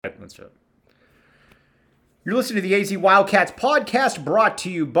Let's do it. You're listening to the AZ Wildcats podcast, brought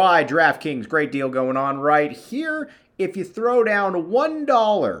to you by DraftKings. Great deal going on right here. If you throw down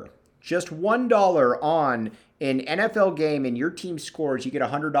 $1, just $1 on an NFL game and your team scores, you get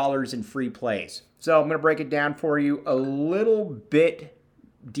 $100 in free plays. So I'm going to break it down for you a little bit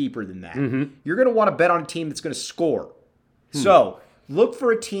deeper than that. You're going to want to bet on a team that's going to score. So look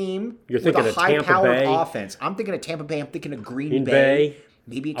for a team with a high-powered offense. I'm thinking of Tampa Bay. I'm thinking of Green Bay.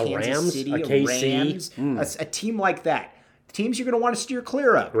 Maybe a Kansas City, a KC. Rams, a team like that. The teams you're going to want to steer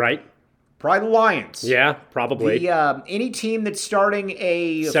clear of. Right. Probably the Lions. Yeah, probably. Any team that's starting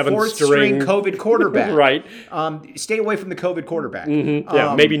a fourth-string COVID quarterback. Right. Stay away from the COVID quarterback.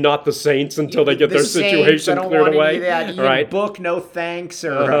 Yeah, maybe not the Saints until they get their situation cleared away. That Ian Book, no thanks,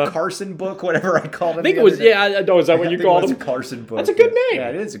 or Carson Book, whatever I called him. I think it was, is that what you called him? Carson Book. That's a good name. Yeah,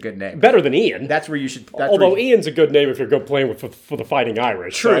 it is a good name. Better than Ian. That's where you should. Although Ian's a good name if you're playing for the Fighting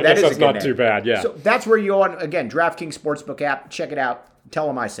Irish. True, so that's not too bad, yeah. So that's where you go on, again, DraftKings Sportsbook app. Check it out. Tell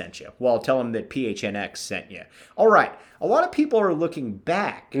them I sent you. Well, tell them that PHNX sent you. All right. A lot of people are looking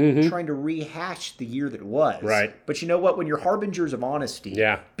back, trying to rehash the year that was. Right. But you know what? When you're harbingers of honesty,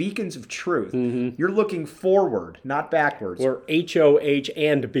 beacons of truth, you're looking forward, not backwards. We're HOH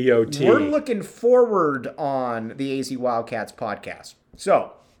and BOT. We're looking forward on the AZ Wildcats podcast.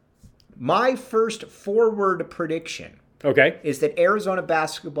 So, my first forward prediction is that Arizona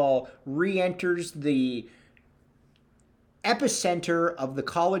basketball re-enters the epicenter of the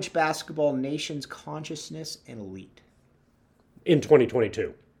college basketball nation's consciousness and elite. In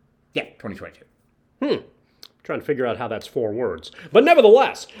 2022. Yeah, 2022. Trying to figure out how that's 4 words. But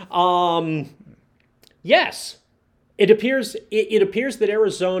nevertheless, yes, it appears that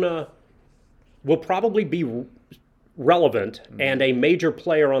Arizona will probably be relevant and a major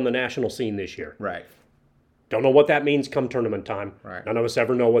player on the national scene this year. Right. Don't know what that means come tournament time. Right. None of us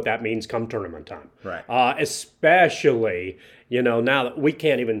ever know what that means come tournament time. Right. Especially, now that we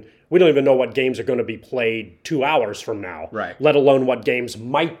don't even know what games are going to be played 2 hours from now. Right. Let alone what games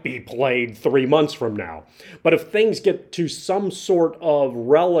might be played 3 months from now. But if things get to some sort of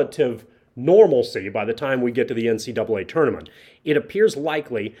relative normalcy by the time we get to the NCAA tournament, it appears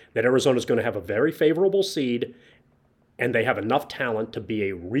likely that Arizona's going to have a very favorable seed, and they have enough talent to be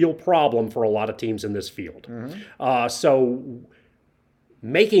a real problem for a lot of teams in this field. So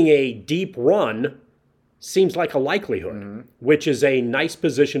making a deep run seems like a likelihood, which is a nice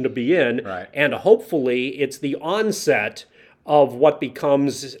position to be in. Right. And hopefully it's the onset of what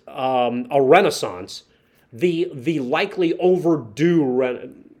becomes a renaissance, the likely overdue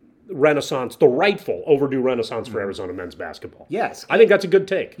renaissance, the rightful overdue renaissance for Arizona men's basketball. Yes. I think that's a good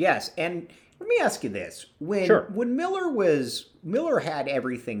take. Yes, and let me ask you this. When Miller had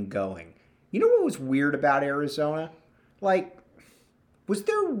everything going, you know what was weird about Arizona? Like, was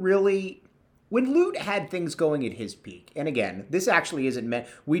there really... When Lute had things going at his peak, and again, this actually isn't meant...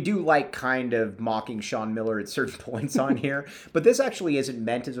 We do like kind of mocking Sean Miller at certain points on here, but this actually isn't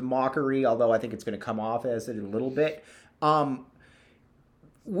meant as a mockery, although I think it's going to come off as it a little bit.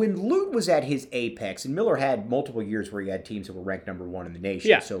 When Lute was at his apex, and Miller had multiple years where he had teams that were ranked number 1 in the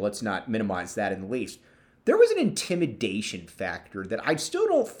nation, so let's not minimize that in the least. There was an intimidation factor that I still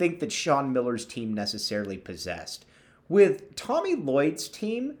don't think that Sean Miller's team necessarily possessed. With Tommy Lloyd's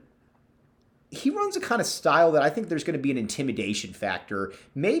team, he runs a kind of style that I think there's going to be an intimidation factor,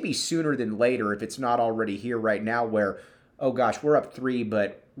 maybe sooner than later if it's not already here right now, where, oh gosh, we're up 3,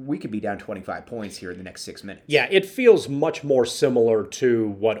 but we could be down 25 points here in the next 6 minutes. Yeah, it feels much more similar to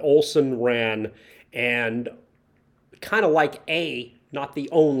what Olsen ran, and kind of like not the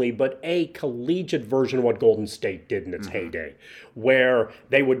only, but a collegiate version of what Golden State did in its heyday, where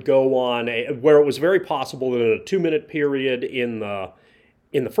they would go on, where it was very possible that in a 2-minute period in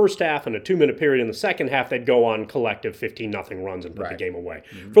the first half and a 2-minute period in the second half, they'd go on collective 15-0 runs and put the game away.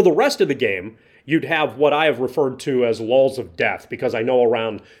 For the rest of the game, you'd have what I have referred to as lulls of death, because I know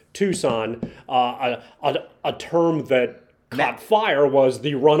around Tucson, a term that caught fire was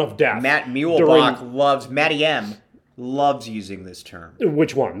the run of death. Matt Muehlbach Matty M loves using this term.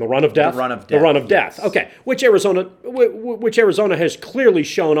 Which one? The run of death? The run of death. The run of death. Okay. Which Arizona has clearly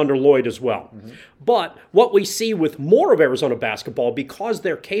shown under Lloyd as well. But what we see with more of Arizona basketball, because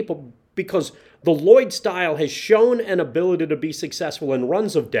they're capable, because the Lloyd style has shown an ability to be successful in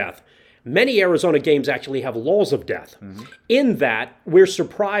runs of death, many Arizona games actually have lulls of death. In that, we're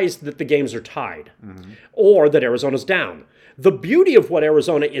surprised that the games are tied or that Arizona's down. The beauty of what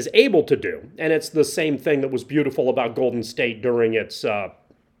Arizona is able to do, and it's the same thing that was beautiful about Golden State during its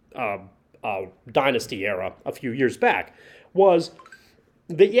dynasty era a few years back, was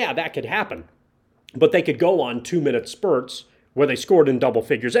that, that could happen. But they could go on 2-minute spurts where they scored in double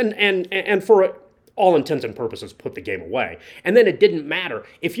figures and for all intents and purposes put the game away. And then it didn't matter.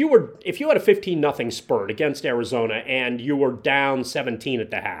 If you had a 15-0 spurt against Arizona and you were down 17 at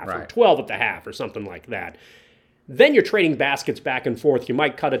the half or 12 at the half or something like that, then you're trading baskets back and forth. You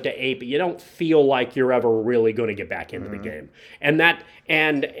might cut it to 8, but you don't feel like you're ever really going to get back into the game. And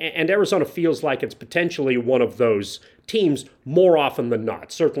Arizona feels like it's potentially one of those teams more often than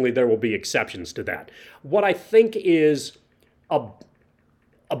not. Certainly there will be exceptions to that. What I think is a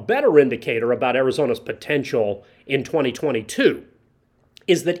better indicator about Arizona's potential in 2022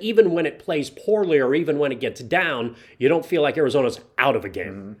 is that even when it plays poorly or even when it gets down, you don't feel like Arizona's out of a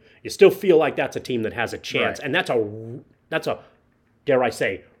game. You still feel like that's a team that has a chance. And that's a, dare I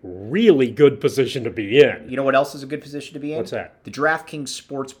say, really good position to be in. You know what else is a good position to be in? What's that? The DraftKings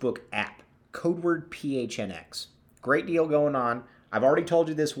Sportsbook app. Code word PHNX. Great deal going on. I've already told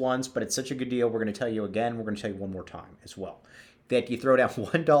you this once, but it's such a good deal. We're going to tell you again. We're going to tell you one more time as well. That you throw down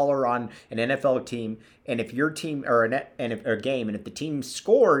 $1 on an NFL team, and if your team or a game, and if the team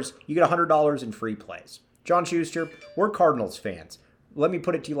scores, you get $100 in free plays. John Schuster, we're Cardinals fans. Let me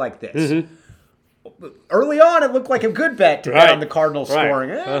put it to you like this. Early on, it looked like a good bet to bet on the Cardinals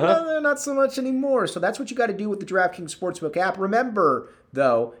scoring. Not so much anymore. So that's what you got to do with the DraftKings Sportsbook app. Remember,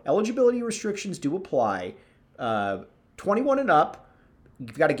 though, eligibility restrictions do apply. 21 and up. If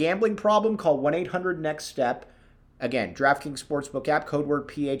you've got a gambling problem, call 1-800-NEXT-STEP. Again, DraftKings Sportsbook app, code word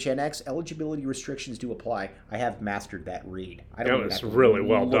PHNX. Eligibility restrictions do apply. I have mastered that read. I don't It was really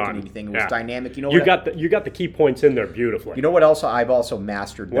well look done. At anything. It was dynamic. You know you got the key points in there beautifully. You know what else I've also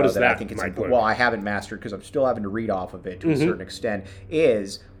mastered? What is that? I think it's well, I haven't mastered because I'm still having to read off of it to a certain extent.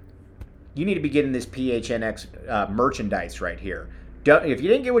 Is you need to be getting this PHNX merchandise right here. If you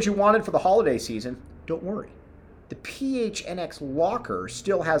didn't get what you wanted for the holiday season, don't worry. The PHNX Locker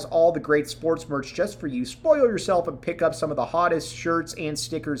still has all the great sports merch just for you. Spoil yourself and pick up some of the hottest shirts and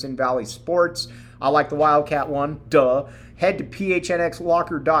stickers in Valley Sports. I like the Wildcat one, duh. Head to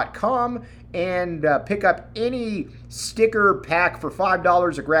phnxlocker.com and pick up any sticker pack for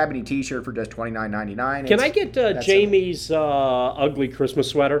 $5 or grab any t-shirt for just $29.99. Can I get Jamie's ugly Christmas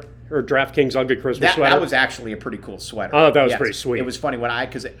sweater? Or DraftKings ugly Christmas sweater? That was actually a pretty cool sweater. Oh, that was pretty sweet. It was funny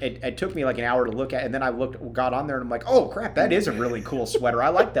because it took me like an hour to look at it, and then I got on there, and I'm like, oh, crap, that is a really cool sweater. I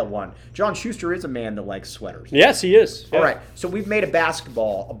like that one. John Schuster is a man that likes sweaters. Yes, he is. All right, so we've made a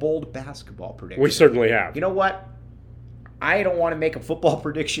bold basketball prediction. We certainly have. You know what? I don't want to make a football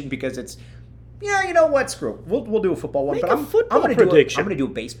prediction because it's, you know what? Screw it. We'll do a football one. Make but a football prediction. I'm going to do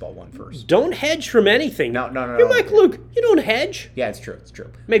a baseball one first. Don't hedge from anything. No. You're Mike Luke. You don't hedge. Yeah, it's true.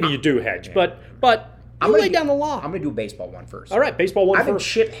 Maybe you do hedge, but you lay down the law. I'm going to do a baseball one first. All right, baseball one first. I think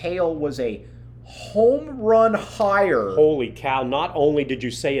Chip Hale was a home run hire. Holy cow. Not only did you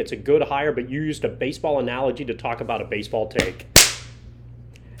say it's a good hire, but you used a baseball analogy to talk about a baseball take.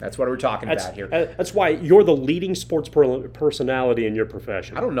 That's what we're talking about here. That's why you're the leading sports personality in your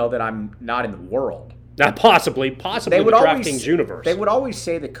profession. I don't know that I'm not in the world. Possibly the DraftKings universe. They would always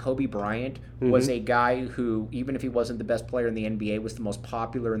say that Kobe Bryant was a guy who, even if he wasn't the best player in the NBA, was the most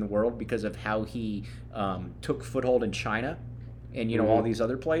popular in the world because of how he took foothold in China and all these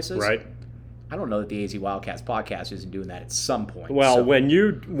other places. Right. I don't know that the AZ Wildcats podcast isn't doing that at some point. Well, when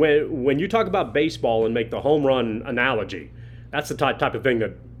you talk about baseball and make the home run analogy, that's the type of thing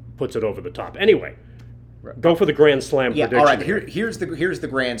that puts it over the top. Anyway, go for the Grand Slam prediction. All right, here's the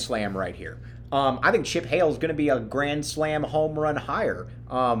Grand Slam right here. I think Chip Hale is going to be a Grand Slam home run hire.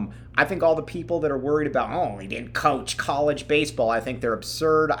 I think all the people that are worried about, he didn't coach college baseball, I think they're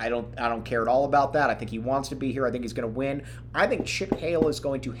absurd. I don't care at all about that. I think he wants to be here. I think he's going to win. I think Chip Hale is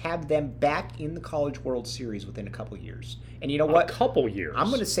going to have them back in the College World Series within a couple years. And you know what? A couple years. I'm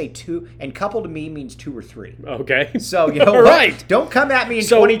going to say 2, and couple to me means 2 or 3. Okay. So, you know what? Right. Don't come at me in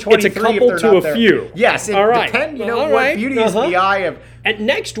 2023 it's a couple to a few. Yes. All right. What beauty is the eye of... And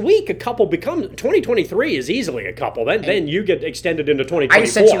next week, a couple becomes 2023 is easily a couple. Then you get extended into 2024. I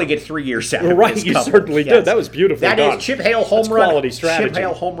essentially get 3 years out of right, this you couple. certainly did. That was beautiful. That done. is Chip Hale home run. Quality strategy. Chip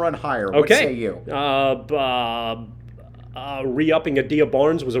Hale home run hire. What say you? Re-upping Adia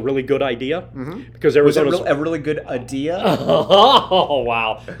Barnes was a really good idea because Arizona's a really good idea. Oh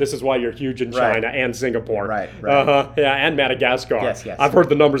wow! This is why you're huge in China and Singapore. Right. Yeah, and Madagascar. Yes. I've heard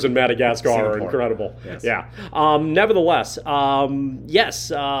the numbers in Madagascar Singapore. are incredible. Yes. Yeah. Nevertheless,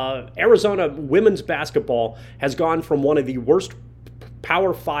 yes, Arizona women's basketball has gone from one of the worst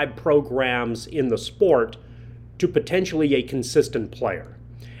Power 5 programs in the sport to potentially a consistent player,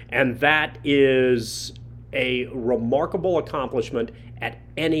 and that is a remarkable accomplishment at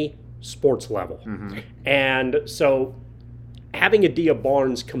any sports level. And so having Adia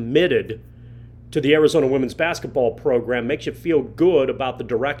Barnes committed to the Arizona women's basketball program makes you feel good about the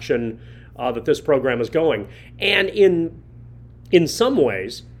direction that this program is going. And in some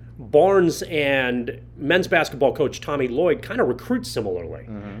ways, Barnes and men's basketball coach Tommy Lloyd kind of recruit similarly.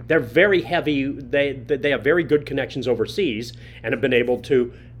 They're very heavy. They have very good connections overseas and have been able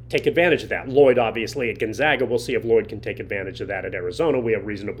to take advantage of that. Lloyd, obviously, at Gonzaga. We'll see if Lloyd can take advantage of that at Arizona. We have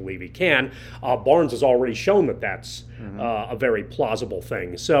reason to believe he can. Barnes has already shown that that's a very plausible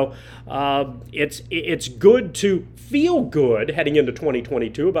thing. So it's good to feel good heading into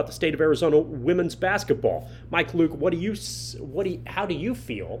 2022 about the state of Arizona women's basketball. Mike Luke, how do you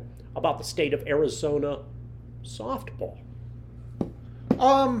feel about the state of Arizona softball?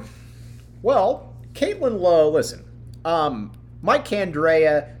 Well, Caitlin Lowe, listen, Mike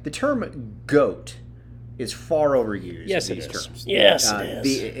Candrea, the term GOAT is far overused Yes, in it these is. terms. Yes, it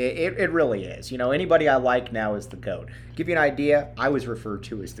is. It really is. You know, anybody I like now is the GOAT. Give you an idea, I was referred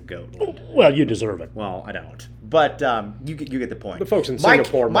to as the GOAT. Well, you deserve it. Well, I don't. But you get the point. The folks in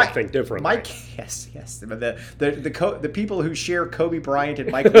Singapore might think differently. Yes. The people who share Kobe Bryant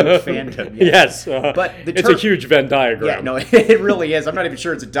and Mike Luke fandom. Yes. But it's a huge Venn diagram. Yeah, no, it really is. I'm not even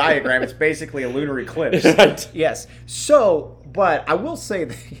sure it's a diagram. It's basically a lunar eclipse. Right. Yes. So, but I will say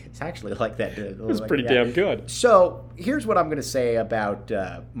that it's actually like that. It's pretty damn good. So here's what I'm going to say about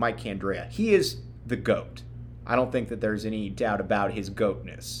Mike Candrea. He is the GOAT. I don't think that there's any doubt about his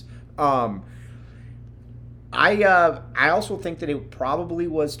GOATness. I also think that it probably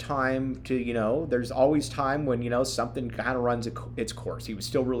was time to, there's always time when, something kind of runs its course. He was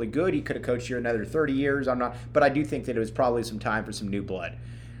still really good. He could have coached here another 30 years. But I do think that it was probably some time for some new blood.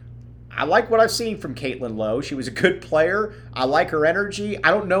 I like what I've seen from Caitlin Lowe. She was a good player. I like her energy.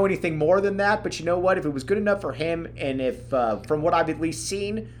 I don't know anything more than that, but you know what? If it was good enough for him, and if from what I've at least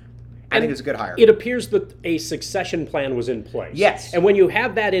seen, I think it's a good hire. It appears that a succession plan was in place. Yes. And when you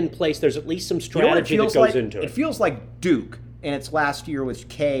have that in place, there's at least some strategy that goes into it. It feels like Duke in its last year with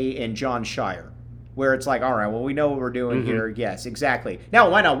Kay and John Shire, where it's like, all right, well, we know what we're doing here. Yes, exactly. Now,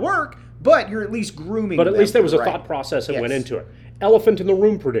 it might not work, but you're at least grooming But at least there was a right. thought process that went into it. Elephant in the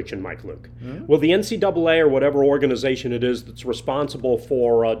room prediction, Mike Luke. Will the NCAA or whatever organization it is that's responsible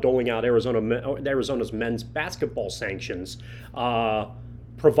for doling out Arizona's men's basketball sanctions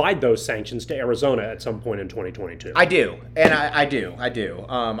provide those sanctions to Arizona at some point in 2022? I do, and I do.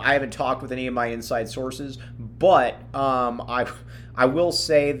 I haven't talked with any of my inside sources, but I will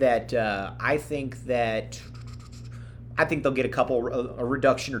say that I think they'll get a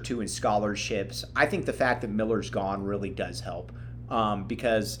reduction or two in scholarships. I think the fact that Miller's gone really does help,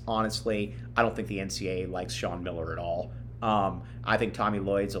 because honestly, I don't think the NCAA likes Sean Miller at all. I think Tommy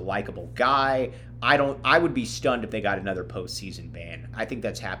Lloyd's a likable guy. I would be stunned if they got another postseason ban. I think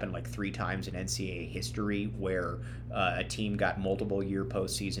that's happened like 3 times in NCAA history where a team got multiple year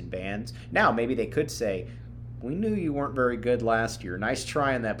postseason bans. Now, maybe they could say, we knew you weren't very good last year. Nice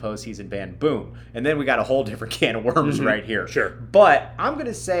try on that postseason ban. Boom. And then we got a whole different can of worms right here. Sure. But I'm going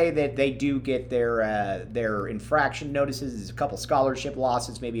to say that they do get their infraction notices. There's a couple scholarship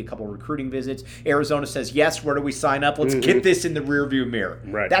losses, maybe a couple recruiting visits. Arizona says, yes, where do we sign up? Let's get this in the rearview mirror.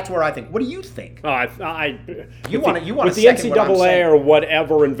 Right. That's where I think. What do you think? You want with the NCAA or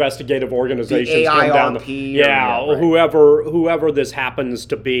whatever investigative organizations come down. Whoever this happens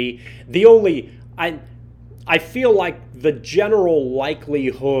to be. I feel like the general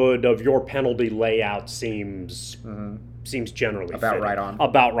likelihood of your penalty layout seems generally about fitting. right on.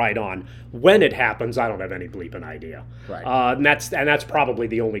 About right on. When it happens, I don't have any bleeping idea. Right. And that's probably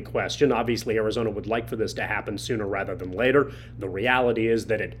the only question. Obviously, Arizona would like for this to happen sooner rather than later. The reality is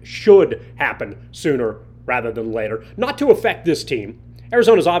that it should happen sooner rather than later. Not to affect this team.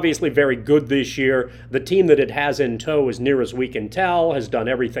 Arizona's obviously very good this year. The team that it has in tow, as near as we can tell, has done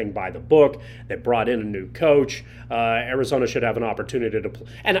everything by the book. They brought in a new coach. Arizona should have an opportunity to play.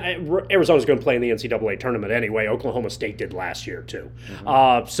 And Arizona's going to play in the NCAA tournament anyway. Oklahoma State did last year, too.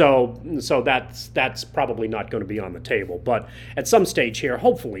 So that's probably not going to be on the table. But at some stage here,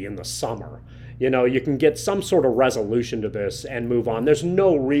 hopefully in the summer, you can get some sort of resolution to this and move on. There's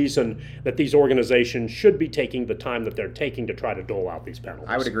no reason that these organizations should be taking the time that they're taking to try to dole out these penalties.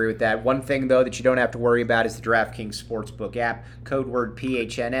 I would agree with that. One thing, though, that you don't have to worry about is the DraftKings Sportsbook app, code word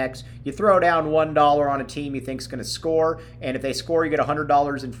PHNX. You throw down $1 on a team you think is going to score, and if they score, you get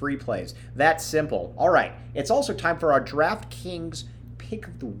 $100 in free plays. That's simple. All right. It's also time for our DraftKings Pick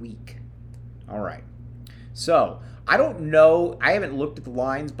of the Week. All right. So, I don't know. I haven't looked at the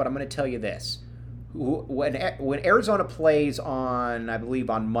lines, but I'm going to tell you this. When Arizona plays I believe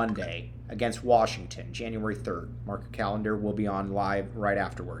on Monday against Washington, January 3rd, mark your calendar, we'll be on live right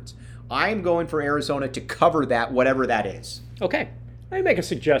afterwards. I'm going for Arizona to cover that, whatever that is. Okay. Let me make a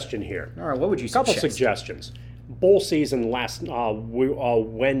suggestion here. All right, what would you A couple suggest? suggestions. Bowl season last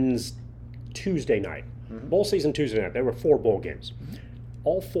Tuesday night. Bowl season Tuesday night. There were 4 bowl games.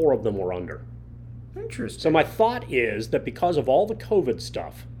 All 4 of them were under. Interesting. So my thought is that because of all the COVID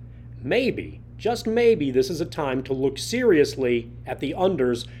stuff, maybe, just maybe, this is a time to look seriously at the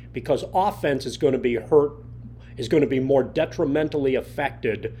unders because offense is going to be more detrimentally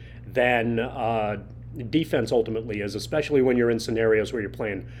affected than defense ultimately is, especially when you're in scenarios where you're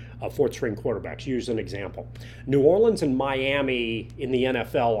playing fourth-string quarterbacks. Use an example. New Orleans and Miami in the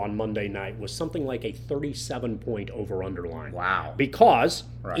NFL on Monday night was something like a 37-point over-under line. Wow. Because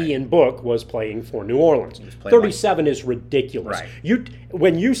Ian Book was playing for New Orleans. 37 is ridiculous. Right.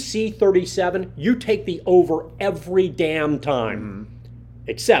 When you see 37, you take the over every damn time,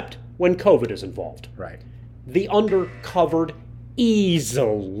 except when COVID is involved. Right. The under covered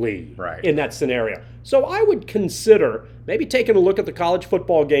easily in that scenario. So I would consider maybe taking a look at the college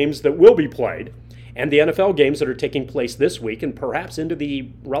football games that will be played and the NFL games that are taking place this week and perhaps into the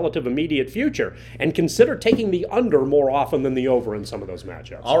relative immediate future, and consider taking the under more often than the over in some of those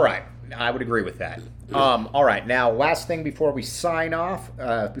matchups. All right. I would agree with that. All right. Now, last thing before we sign off.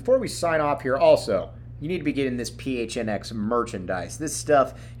 Here also, you need to be getting this PHNX merchandise. This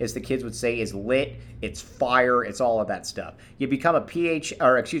stuff, as the kids would say, is lit. It's fire. It's all of that stuff. You become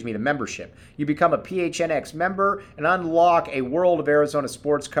the membership. You become a PHNX member and unlock a world of Arizona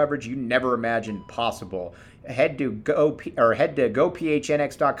sports coverage you never imagined possible. Head to gophnx.com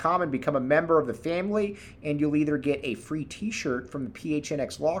and become a member of the family, and you'll either get a free T-shirt from the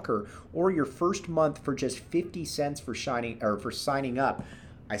PHNX locker or your first month for just 50 cents for signing up.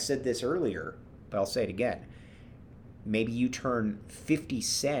 I said this earlier, but I'll say it again. Maybe you turn 50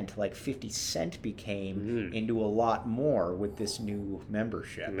 cent, like 50 Cent became, into a lot more with this new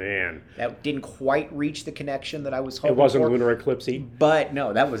membership. Man. That didn't quite reach the connection that I was hoping for. It wasn't Lunar Eclipse-y? But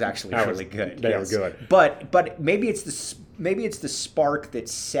no, that was actually really good. They were good. But maybe it's the spark that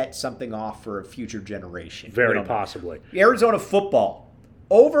set something off for a future generation. Very possibly. Arizona football,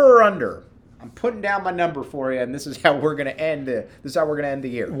 over or under? I'm putting down my number for you, and this is how we're going to end. This is how we're going to end the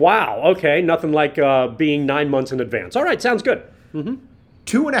year. Wow. Okay. Nothing like being 9 months in advance. All right. Sounds good.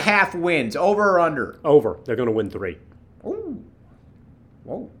 2.5 wins. Over or under? Over. They're going to win 3. Ooh.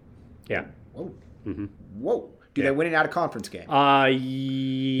 Whoa. Yeah. Whoa. Whoa. Do they win an out-of-conference game?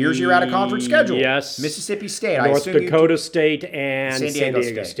 Here's your out-of-conference schedule. Yes. Mississippi State. North Dakota State and San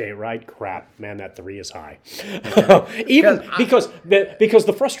Diego State. Right? Crap. Man, that 3 is high. Because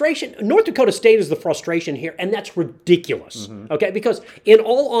the frustration, North Dakota State is the frustration here, and that's ridiculous. Okay? Because in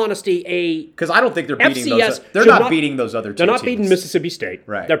all honesty, because I don't think they're beating FCS those. They're not beating those other two They're not teams. beating Mississippi State.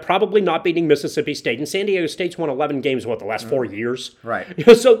 Right. They're probably not beating Mississippi State. And San Diego State's won 11 games, the last 4 years? Right.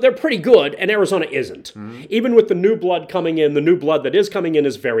 So they're pretty good, and Arizona isn't. Even with the new blood coming in, the new blood that is coming in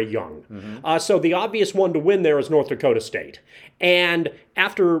is very young. So the obvious one to win there is North Dakota State. And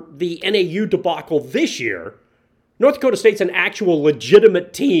after the NAU debacle this year, North Dakota State's an actual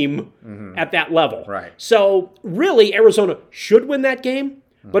legitimate team at that level. Right. So really, Arizona should win that game.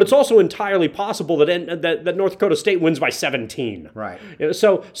 But it's also entirely possible that North Dakota State wins by 17. Right.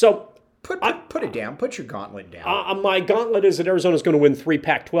 So Put it down. Put your gauntlet down. my gauntlet is that Arizona's going to win 3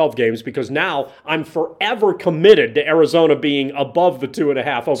 Pac-12 games because now I'm forever committed to Arizona being above the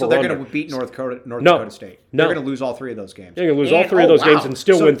 2.5 over. So they're going to beat North Dakota State. No. They're going to lose all 3 of those games. They're going to lose all 3 of those games and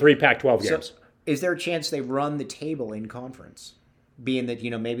still win 3 Pac-12 games. So is there a chance they run the table in conference? Being that,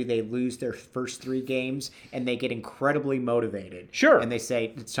 maybe they lose their first 3 games and they get incredibly motivated. Sure. And they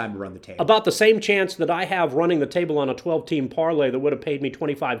say, it's time to run the table. About the same chance that I have running the table on a 12-team parlay that would have paid me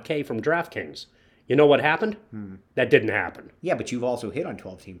 $25K from DraftKings. You know what happened? That didn't happen. Yeah, but you've also hit on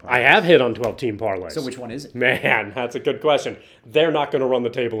 12-team parlays. I have hit on 12-team parlays. So which one is it? Man, that's a good question. They're not going to run the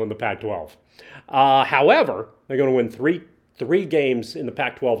table in the Pac-12. However, they're going to win three games in the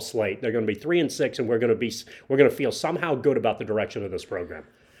Pac-12 slate. They're going to be 3-6, and we're going to feel somehow good about the direction of this program.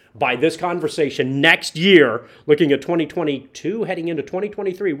 By this conversation next year, looking at 2022, heading into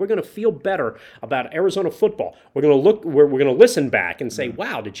 2023, we're going to feel better about Arizona football. We're going to listen back and say,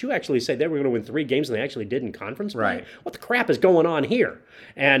 "Wow, did you actually say they were going to win 3 games and they actually did in conference play? Right. What the crap is going on here?"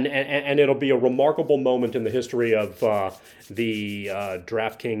 And it'll be a remarkable moment in the history of the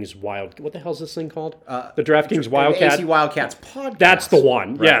DraftKings Wild. What the hell is this thing called? The DraftKings Wildcats. AC Wildcats podcast. That's the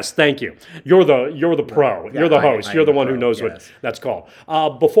one. Right. Yes, thank you. You're the pro. Yeah, You're the host. You're the one who knows yes. what that's called.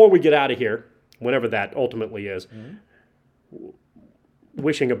 Before we get out of here, whenever that ultimately is,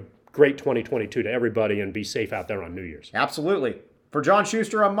 wishing a great 2022 to everybody and be safe out there on New Year's. Absolutely. For John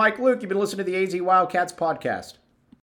Schuster, I'm Mike Luke. You've been listening to the AZ Wildcats podcast.